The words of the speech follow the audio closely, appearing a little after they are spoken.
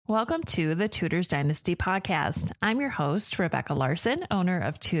Welcome to the Tudors Dynasty podcast. I'm your host, Rebecca Larson, owner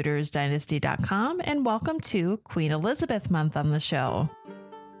of TudorsDynasty.com, and welcome to Queen Elizabeth Month on the show.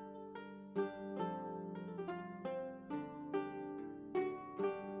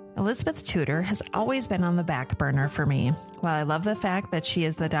 Elizabeth Tudor has always been on the back burner for me. While I love the fact that she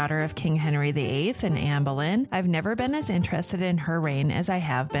is the daughter of King Henry VIII and Anne Boleyn, I've never been as interested in her reign as I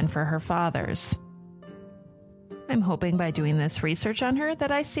have been for her father's. I'm hoping by doing this research on her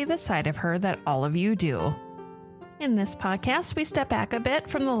that I see the side of her that all of you do. In this podcast, we step back a bit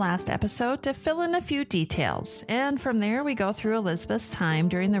from the last episode to fill in a few details, and from there we go through Elizabeth's time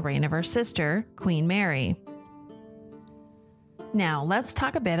during the reign of her sister, Queen Mary. Now, let's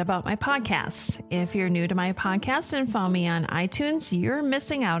talk a bit about my podcast. If you're new to my podcast and follow me on iTunes, you're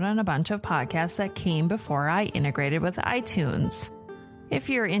missing out on a bunch of podcasts that came before I integrated with iTunes. If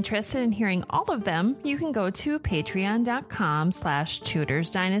you're interested in hearing all of them, you can go to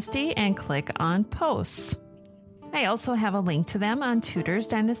patreon.com/TudorsDynasty and click on posts. I also have a link to them on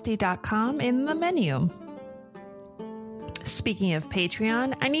TudorsDynasty.com in the menu. Speaking of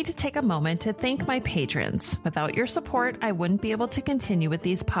Patreon, I need to take a moment to thank my patrons. Without your support, I wouldn't be able to continue with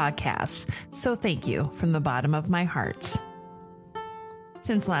these podcasts, so thank you from the bottom of my heart.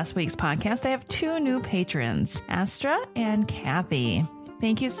 Since last week's podcast, I have two new patrons, Astra and Kathy.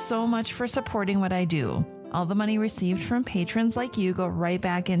 Thank you so much for supporting what I do. All the money received from patrons like you go right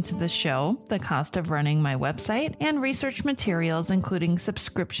back into the show, the cost of running my website, and research materials, including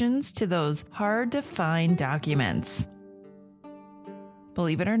subscriptions to those hard-to-find documents.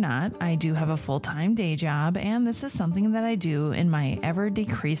 Believe it or not, I do have a full-time day job, and this is something that I do in my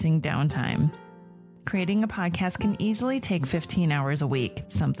ever-decreasing downtime. Creating a podcast can easily take 15 hours a week,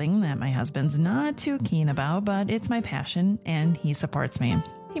 something that my husband's not too keen about, but it's my passion and he supports me.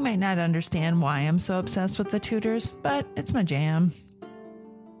 He might not understand why I'm so obsessed with the Tudors, but it's my jam.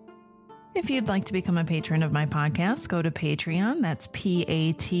 If you'd like to become a patron of my podcast, go to Patreon, that's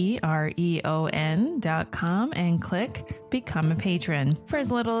patreon.com, and click Become a Patron. For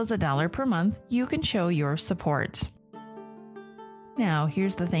as little as $1 per month, you can show your support. Now,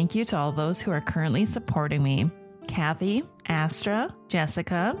 here's the thank you to all those who are currently supporting me. Kathy, Astra,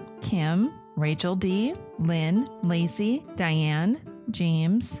 Jessica, Kim, Rachel D, Lynn, Lacey, Diane,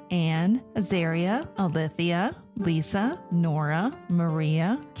 James, Anne, Azaria, Alithia, Lisa, Nora,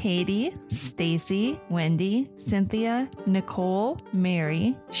 Maria, Katie, Stacy, Wendy, Cynthia, Nicole,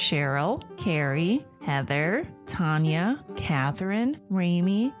 Mary, Cheryl, Carrie, Heather, Tanya, Catherine,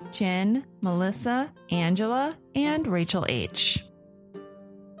 Rami, Jen, Melissa, Angela, and Rachel H.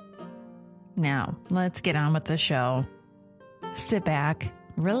 Now, let's get on with the show. Sit back,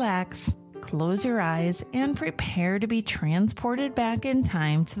 relax, close your eyes, and prepare to be transported back in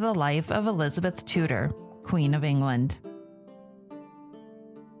time to the life of Elizabeth Tudor, Queen of England.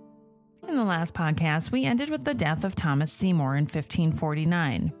 In the last podcast, we ended with the death of Thomas Seymour in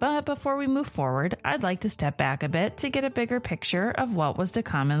 1549, but before we move forward, I'd like to step back a bit to get a bigger picture of what was to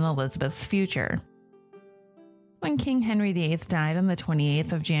come in Elizabeth's future. When King Henry VIII died on the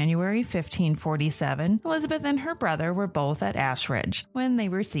 28th of January, 1547, Elizabeth and her brother were both at Ashridge when they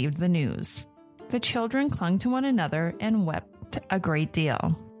received the news. The children clung to one another and wept a great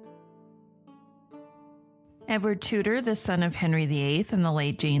deal. Edward Tudor, the son of Henry VIII and the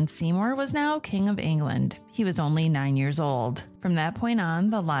late Jane Seymour, was now King of England. He was only 9 years old. From that point on,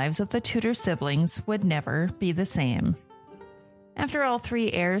 the lives of the Tudor siblings would never be the same. After all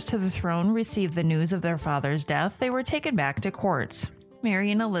three heirs to the throne received the news of their father's death, they were taken back to court. Mary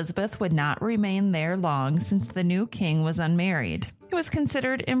and Elizabeth would not remain there long since the new king was unmarried. It was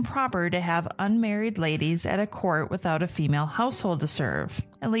considered improper to have unmarried ladies at a court without a female household to serve,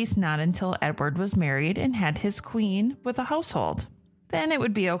 at least not until Edward was married and had his queen with a household. Then it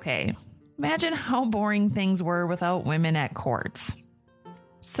would be okay. Imagine how boring things were without women at court.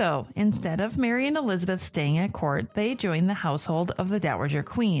 So, instead of Mary and Elizabeth staying at court, they joined the household of the Dowager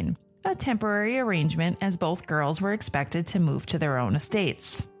Queen, a temporary arrangement as both girls were expected to move to their own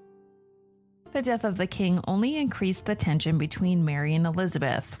estates. The death of the king only increased the tension between Mary and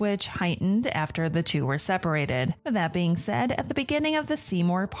Elizabeth, which heightened after the two were separated. With that being said, at the beginning of the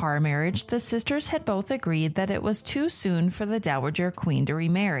Seymour-Parr marriage, the sisters had both agreed that it was too soon for the Dowager Queen to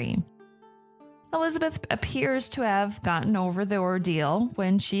remarry. Elizabeth appears to have gotten over the ordeal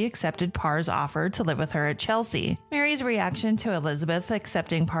when she accepted Parr's offer to live with her at Chelsea. Mary's reaction to Elizabeth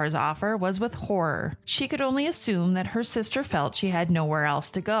accepting Parr's offer was with horror. She could only assume that her sister felt she had nowhere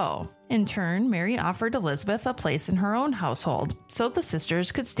else to go. In turn, Mary offered Elizabeth a place in her own household, so the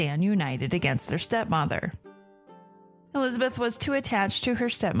sisters could stand united against their stepmother. Elizabeth was too attached to her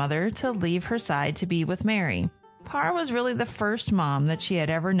stepmother to leave her side to be with Mary. Parr was really the first mom that she had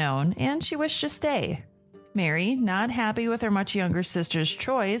ever known, and she wished to stay. Mary, not happy with her much younger sister's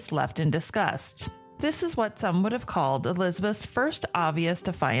choice, left in disgust. This is what some would have called Elizabeth's first obvious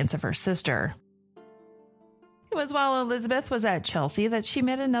defiance of her sister. It was while Elizabeth was at Chelsea that she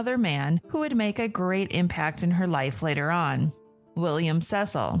met another man who would make a great impact in her life later on, William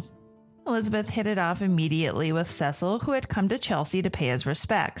Cecil. Elizabeth hit it off immediately with Cecil, who had come to Chelsea to pay his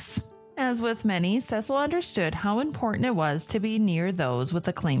respects. As with many, Cecil understood how important it was to be near those with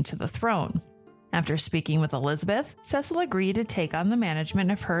a claim to the throne. After speaking with Elizabeth, Cecil agreed to take on the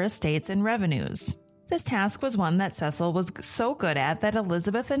management of her estates and revenues. This task was one that Cecil was so good at that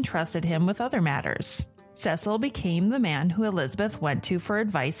Elizabeth entrusted him with other matters. Cecil became the man who Elizabeth went to for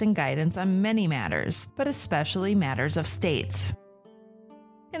advice and guidance on many matters, but especially matters of state.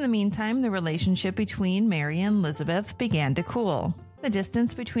 In the meantime, the relationship between Mary and Elizabeth began to cool. The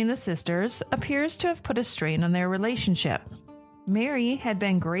distance between the sisters appears to have put a strain on their relationship. Mary had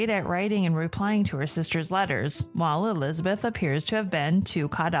been great at writing and replying to her sister's letters, while Elizabeth appears to have been too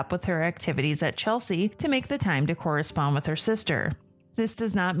caught up with her activities at Chelsea to make the time to correspond with her sister. This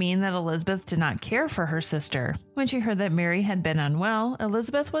does not mean that Elizabeth did not care for her sister. When she heard that Mary had been unwell,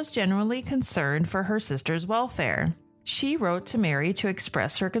 Elizabeth was genuinely concerned for her sister's welfare. She wrote to Mary to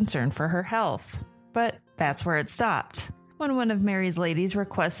express her concern for her health. But that's where it stopped. When one of Mary's ladies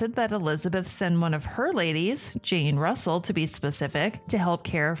requested that Elizabeth send one of her ladies, Jane Russell to be specific, to help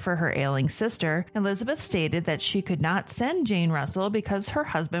care for her ailing sister, Elizabeth stated that she could not send Jane Russell because her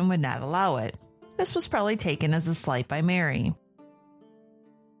husband would not allow it. This was probably taken as a slight by Mary.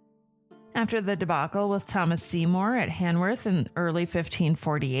 After the debacle with Thomas Seymour at Hanworth in early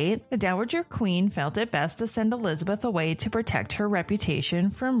 1548, the Dowager Queen felt it best to send Elizabeth away to protect her reputation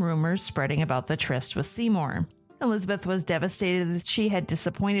from rumors spreading about the tryst with Seymour. Elizabeth was devastated that she had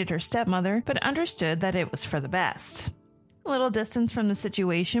disappointed her stepmother, but understood that it was for the best. A little distance from the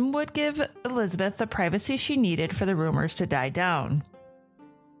situation would give Elizabeth the privacy she needed for the rumors to die down.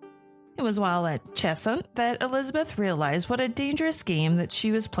 It was while at Cheshunt that Elizabeth realized what a dangerous game that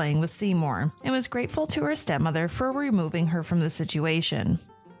she was playing with Seymour, and was grateful to her stepmother for removing her from the situation.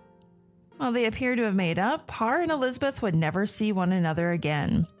 While they appear to have made up, Parr and Elizabeth would never see one another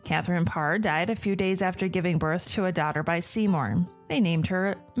again. Catherine Parr died a few days after giving birth to a daughter by Seymour. They named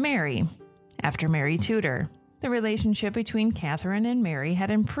her Mary, after Mary Tudor. The relationship between Catherine and Mary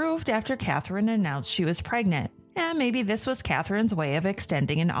had improved after Catherine announced she was pregnant. And maybe this was Catherine's way of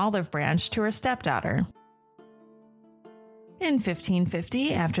extending an olive branch to her stepdaughter. In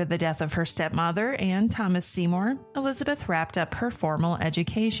 1550, after the death of her stepmother and Thomas Seymour, Elizabeth wrapped up her formal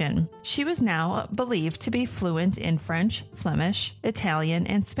education. She was now believed to be fluent in French, Flemish, Italian,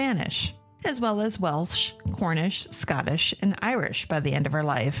 and Spanish, as well as Welsh, Cornish, Scottish, and Irish by the end of her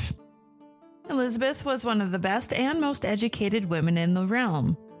life. Elizabeth was one of the best and most educated women in the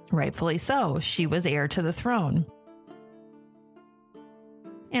realm. Rightfully so, she was heir to the throne.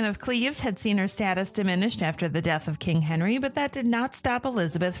 Anne of Cleves had seen her status diminished after the death of King Henry, but that did not stop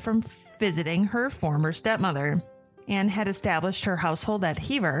Elizabeth from visiting her former stepmother. Anne had established her household at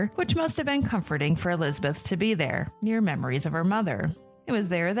Hever, which must have been comforting for Elizabeth to be there, near memories of her mother. It was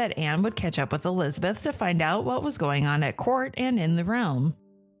there that Anne would catch up with Elizabeth to find out what was going on at court and in the realm.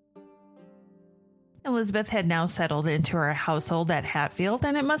 Elizabeth had now settled into her household at Hatfield,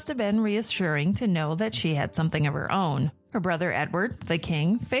 and it must have been reassuring to know that she had something of her own. Her brother Edward, the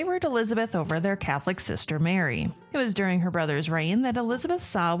king, favored Elizabeth over their Catholic sister Mary. It was during her brother's reign that Elizabeth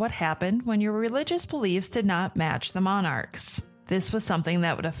saw what happened when your religious beliefs did not match the monarch's. This was something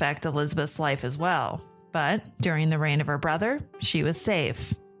that would affect Elizabeth's life as well. But during the reign of her brother, she was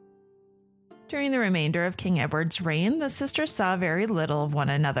safe. During the remainder of King Edward's reign, the sisters saw very little of one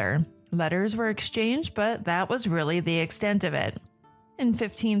another. Letters were exchanged, but that was really the extent of it. In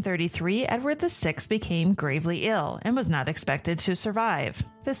 1533, Edward VI became gravely ill and was not expected to survive.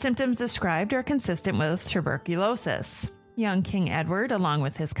 The symptoms described are consistent with tuberculosis. Young King Edward, along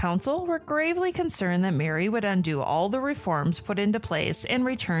with his council, were gravely concerned that Mary would undo all the reforms put into place and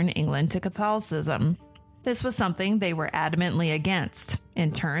return England to Catholicism. This was something they were adamantly against.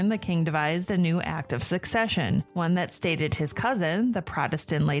 In turn, the king devised a new act of succession, one that stated his cousin, the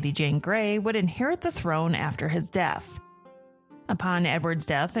Protestant Lady Jane Grey, would inherit the throne after his death. Upon Edward's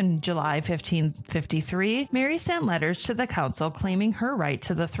death in July 1553, Mary sent letters to the council claiming her right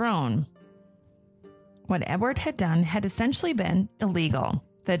to the throne. What Edward had done had essentially been illegal.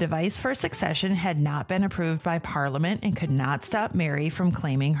 The device for succession had not been approved by Parliament and could not stop Mary from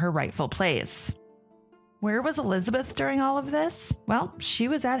claiming her rightful place. Where was Elizabeth during all of this? Well, she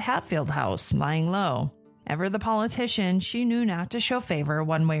was at Hatfield House, lying low. Ever the politician, she knew not to show favor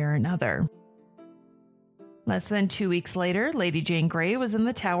one way or another. Less than 2 weeks later, Lady Jane Grey was in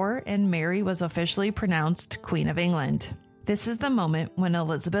the Tower and Mary was officially pronounced Queen of England. This is the moment when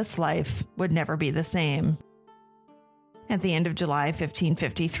Elizabeth's life would never be the same. At the end of July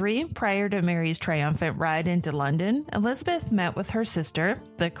 1553, prior to Mary's triumphant ride into London, Elizabeth met with her sister,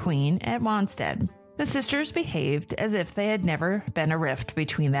 the Queen, at Wanstead. The sisters behaved as if there had never been a rift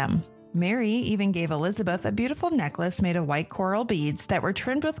between them. Mary even gave Elizabeth a beautiful necklace made of white coral beads that were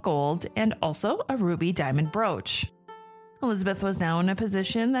trimmed with gold and also a ruby diamond brooch. Elizabeth was now in a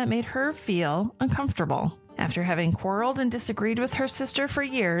position that made her feel uncomfortable. After having quarreled and disagreed with her sister for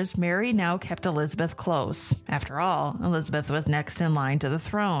years, Mary now kept Elizabeth close. After all, Elizabeth was next in line to the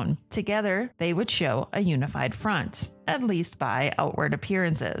throne. Together, they would show a unified front, at least by outward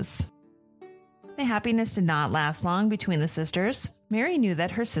appearances. The happiness did not last long between the sisters. Mary knew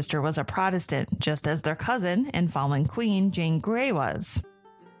that her sister was a Protestant, just as their cousin and fallen queen, Jane Grey, was.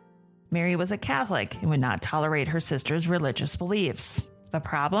 Mary was a Catholic and would not tolerate her sister's religious beliefs. The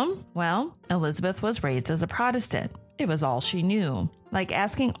problem? Well, Elizabeth was raised as a Protestant. It was all she knew. Like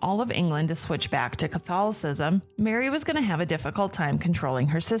asking all of England to switch back to Catholicism, Mary was going to have a difficult time controlling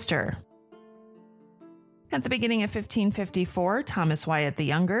her sister. At the beginning of 1554, Thomas Wyatt the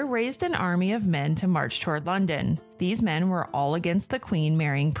Younger raised an army of men to march toward London. These men were all against the Queen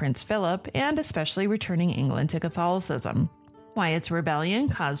marrying Prince Philip and especially returning England to Catholicism. Wyatt's rebellion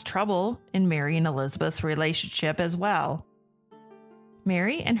caused trouble in Mary and Elizabeth's relationship as well.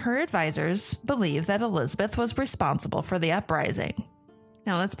 Mary and her advisors believed that Elizabeth was responsible for the uprising.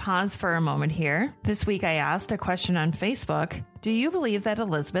 Now let's pause for a moment here. This week I asked a question on Facebook. Do you believe that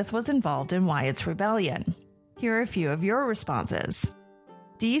Elizabeth was involved in Wyatt's rebellion? Here are a few of your responses.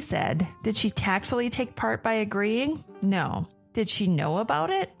 Dee said, did she tactfully take part by agreeing? No. Did she know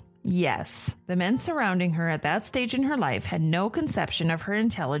about it? Yes. The men surrounding her at that stage in her life had no conception of her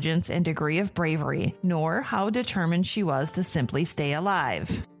intelligence and degree of bravery, nor how determined she was to simply stay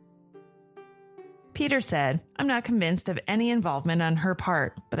alive. Peter said, I'm not convinced of any involvement on her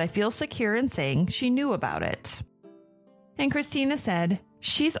part, but I feel secure in saying she knew about it. And Christina said,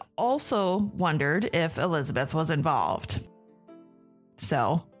 she's also wondered if Elizabeth was involved.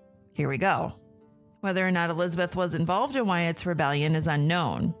 So, here we go. Whether or not Elizabeth was involved in Wyatt's rebellion is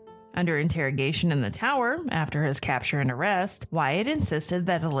unknown. Under interrogation in the Tower, after his capture and arrest, Wyatt insisted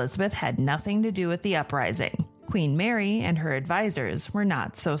that Elizabeth had nothing to do with the uprising. Queen Mary and her advisors were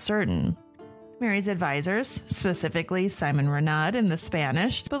not so certain. Mary's advisors, specifically Simon Renaud and the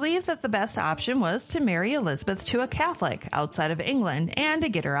Spanish, believed that the best option was to marry Elizabeth to a Catholic outside of England and to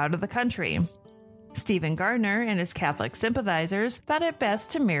get her out of the country. Stephen Gardiner and his Catholic sympathizers thought it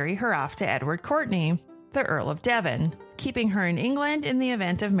best to marry her off to Edward Courtenay, the Earl of Devon. Keeping her in England in the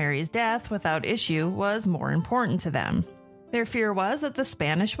event of Mary's death without issue was more important to them. Their fear was that the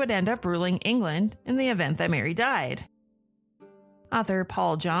Spanish would end up ruling England in the event that Mary died. Author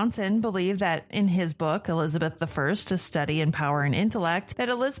Paul Johnson believed that in his book, Elizabeth I, A Study in Power and Intellect, that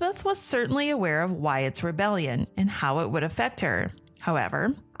Elizabeth was certainly aware of Wyatt's rebellion and how it would affect her.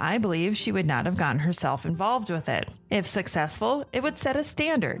 However, I believe she would not have gotten herself involved with it. If successful, it would set a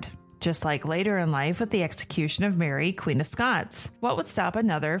standard. Just like later in life with the execution of Mary, Queen of Scots, what would stop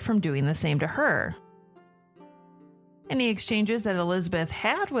another from doing the same to her? Any exchanges that Elizabeth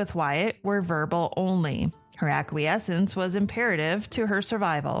had with Wyatt were verbal only. Her acquiescence was imperative to her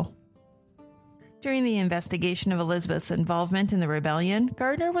survival. During the investigation of Elizabeth's involvement in the rebellion,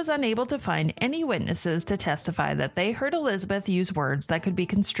 Gardiner was unable to find any witnesses to testify that they heard Elizabeth use words that could be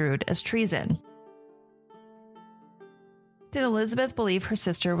construed as treason. Did Elizabeth believe her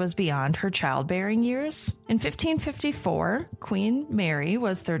sister was beyond her childbearing years? In 1554, Queen Mary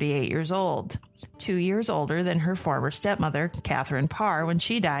was 38 years old, 2 years older than her former stepmother, Catherine Parr, when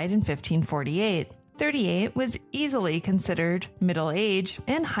she died in 1548. 38 was easily considered middle age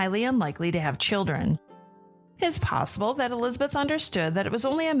and highly unlikely to have children. It is possible that Elizabeth understood that it was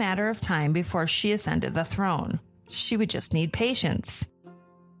only a matter of time before she ascended the throne. She would just need patience.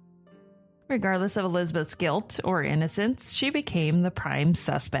 Regardless of Elizabeth's guilt or innocence, she became the prime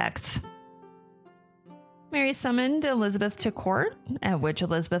suspect. Mary summoned Elizabeth to court, at which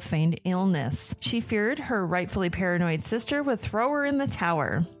Elizabeth feigned illness. She feared her rightfully paranoid sister would throw her in the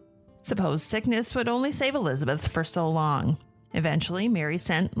Tower. Supposed sickness would only save Elizabeth for so long. Eventually, Mary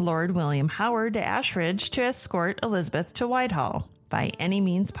sent Lord William Howard to Ashridge to escort Elizabeth to Whitehall by any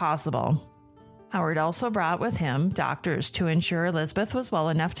means possible. Howard also brought with him doctors to ensure Elizabeth was well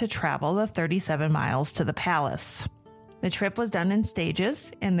enough to travel the 37 miles to the palace. The trip was done in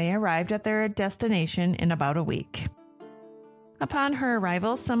stages, and they arrived at their destination in about a week. Upon her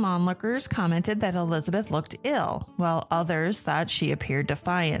arrival, some onlookers commented that Elizabeth looked ill, while others thought she appeared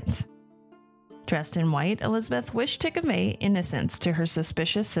defiant. Dressed in white, Elizabeth wished to convey innocence to her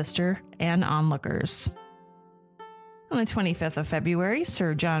suspicious sister and onlookers. On the 25th of February,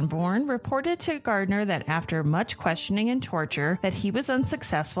 Sir John Bourne reported to Gardiner that after much questioning and torture, that he was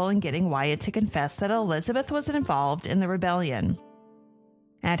unsuccessful in getting Wyatt to confess that Elizabeth was involved in the rebellion.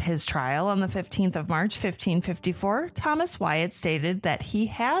 At his trial on the 15th of March, 1554, Thomas Wyatt stated that he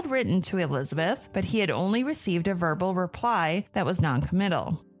had written to Elizabeth, but he had only received a verbal reply that was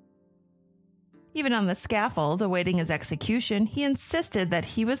noncommittal. Even on the scaffold, awaiting his execution, he insisted that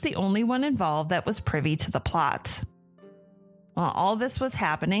he was the only one involved that was privy to the plot. While all this was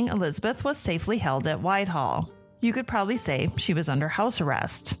happening, Elizabeth was safely held at Whitehall. You could probably say she was under house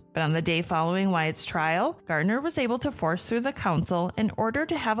arrest. But on the day following Wyatt's trial, Gardiner was able to force through the council in order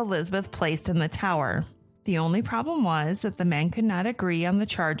to have Elizabeth placed in the Tower. The only problem was that the men could not agree on the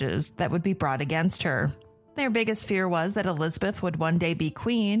charges that would be brought against her. Their biggest fear was that Elizabeth would one day be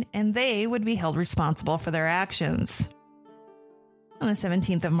queen, and they would be held responsible for their actions. On the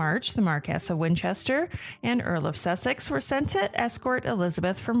 17th of March, the Marquess of Winchester and Earl of Sussex were sent to escort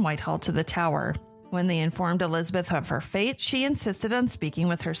Elizabeth from Whitehall to the Tower. When they informed Elizabeth of her fate, she insisted on speaking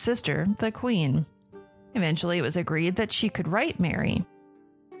with her sister, the Queen. Eventually, it was agreed that she could write Mary.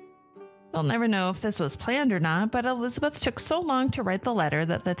 We'll never know if this was planned or not, but Elizabeth took so long to write the letter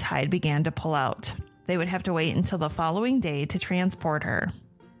that the tide began to pull out. They would have to wait until the following day to transport her.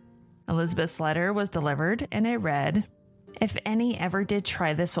 Elizabeth's letter was delivered, and it read, "If any ever did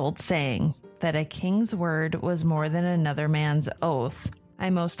try this old saying, that a king's word was more than another man's oath,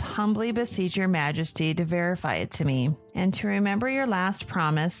 I most humbly beseech your majesty to verify it to me, and to remember your last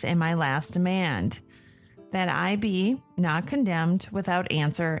promise and my last demand, that I be not condemned without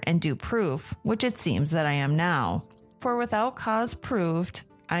answer and due proof, which it seems that I am now. For without cause proved,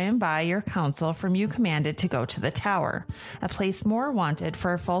 I am by your counsel from you commanded to go to the Tower, a place more wanted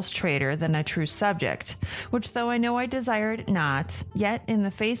for a false traitor than a true subject, which though I know I desired it not, yet in the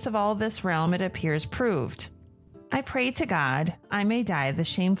face of all this realm it appears proved. I pray to God I may die the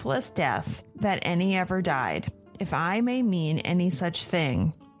shamefullest death that any ever died, if I may mean any such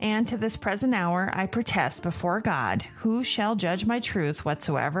thing. And to this present hour I protest before God, who shall judge my truth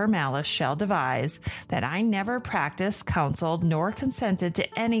whatsoever malice shall devise, that I never practiced, counseled, nor consented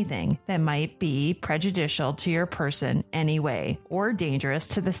to anything that might be prejudicial to your person any way, or dangerous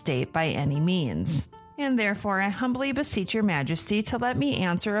to the state by any means. And therefore I humbly beseech your majesty to let me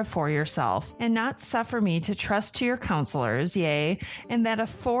answer afore yourself, and not suffer me to trust to your counselors, yea, and that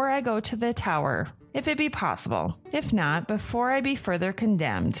afore I go to the Tower, if it be possible, if not, before I be further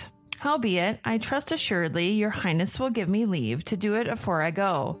condemned. Howbeit, I trust assuredly your highness will give me leave to do it afore I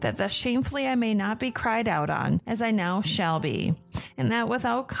go, that thus shamefully I may not be cried out on, as I now shall be, and that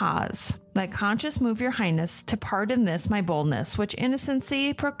without cause. Let conscience move your highness to pardon this my boldness, which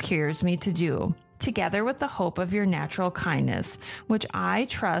innocency procures me to do, together with the hope of your natural kindness, which I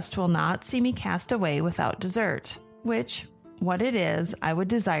trust will not see me cast away without desert, which, what it is, I would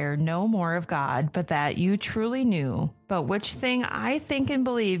desire no more of God, but that you truly knew, but which thing I think and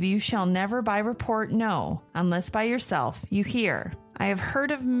believe you shall never by report know, unless by yourself you hear. I have heard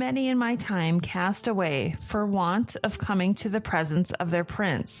of many in my time cast away for want of coming to the presence of their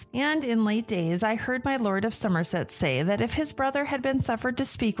prince. And in late days I heard my Lord of Somerset say that if his brother had been suffered to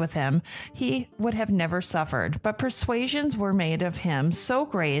speak with him, he would have never suffered. But persuasions were made of him so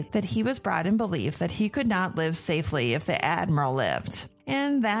great that he was brought in belief that he could not live safely if the admiral lived.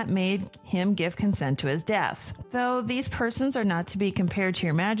 And that made him give consent to his death. Though these persons are not to be compared to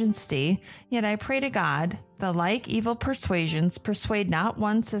your majesty, yet I pray to God, the like evil persuasions persuade not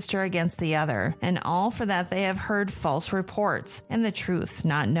one sister against the other, and all for that they have heard false reports, and the truth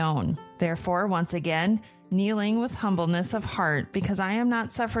not known. Therefore, once again, kneeling with humbleness of heart, because I am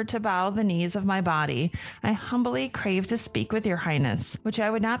not suffered to bow the knees of my body, I humbly crave to speak with your highness, which I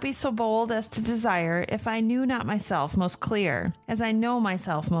would not be so bold as to desire if I knew not myself most clear, as I know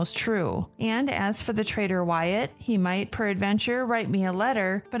myself most true. And as for the traitor Wyatt, he might peradventure write me a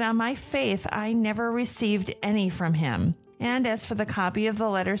letter, but on my faith I never received any from him. And as for the copy of the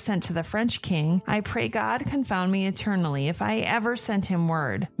letter sent to the French king, I pray God confound me eternally if I ever sent him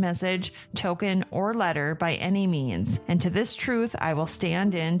word, message, token, or letter by any means, and to this truth I will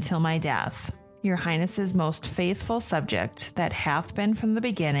stand in till my death. Your highness's most faithful subject, that hath been from the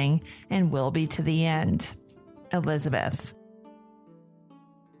beginning, and will be to the end. Elizabeth.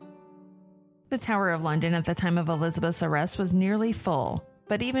 The Tower of London at the time of Elizabeth's arrest was nearly full.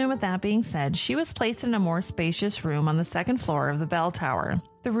 But even with that being said, she was placed in a more spacious room on the second floor of the bell tower.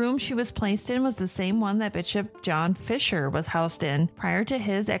 The room she was placed in was the same one that Bishop John Fisher was housed in prior to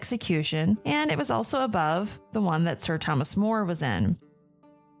his execution, and it was also above the one that Sir Thomas More was in.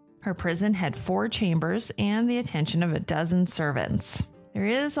 Her prison had 4 chambers and the attention of a dozen servants. There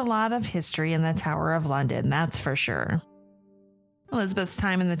is a lot of history in the Tower of London, that's for sure. Elizabeth's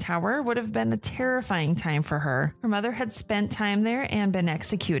time in the Tower would have been a terrifying time for her. Her mother had spent time there and been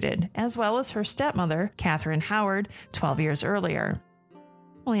executed, as well as her stepmother, Catherine Howard, 12 years earlier.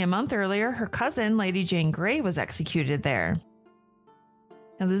 Only a month earlier, her cousin, Lady Jane Grey, was executed there.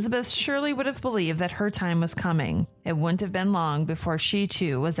 Elizabeth surely would have believed that her time was coming. It wouldn't have been long before she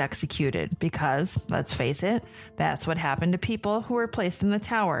too was executed because, let's face it, that's what happened to people who were placed in the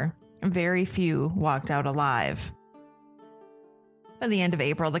Tower. Very few walked out alive. By the end of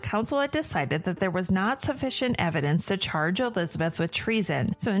April, the council had decided that there was not sufficient evidence to charge Elizabeth with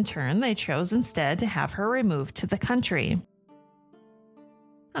treason, so in turn they chose instead to have her removed to the country.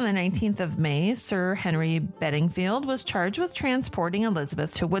 On the 19th of May, Sir Henry Bedingfield was charged with transporting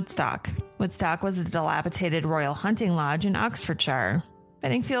Elizabeth to Woodstock. Woodstock was a dilapidated royal hunting lodge in Oxfordshire.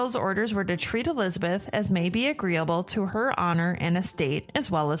 Bedingfield's orders were to treat Elizabeth as may be agreeable to her honor and estate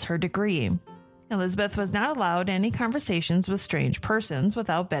as well as her degree. Elizabeth was not allowed any conversations with strange persons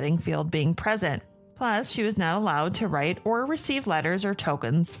without Bedingfield being present. Plus, she was not allowed to write or receive letters or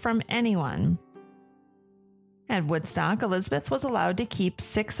tokens from anyone. At Woodstock, Elizabeth was allowed to keep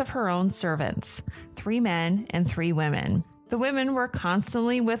 6 of her own servants, 3 men and 3 women. The women were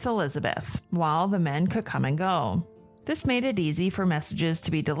constantly with Elizabeth, while the men could come and go. This made it easy for messages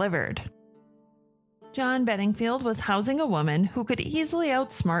to be delivered. John Bedingfield was housing a woman who could easily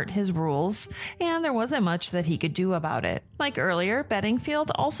outsmart his rules, and there wasn't much that he could do about it. Like earlier,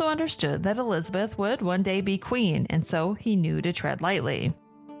 Bedingfield also understood that Elizabeth would one day be queen, and so he knew to tread lightly.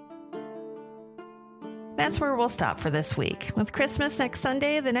 That's where we'll stop for this week. With Christmas next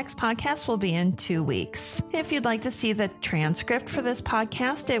Sunday, the next podcast will be in 2 weeks. If you'd like to see the transcript for this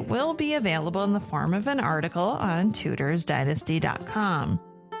podcast, it will be available in the form of an article on TudorsDynasty.com.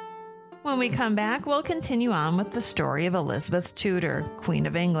 When we come back, we'll continue on with the story of Elizabeth Tudor, Queen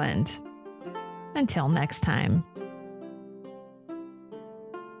of England. Until next time.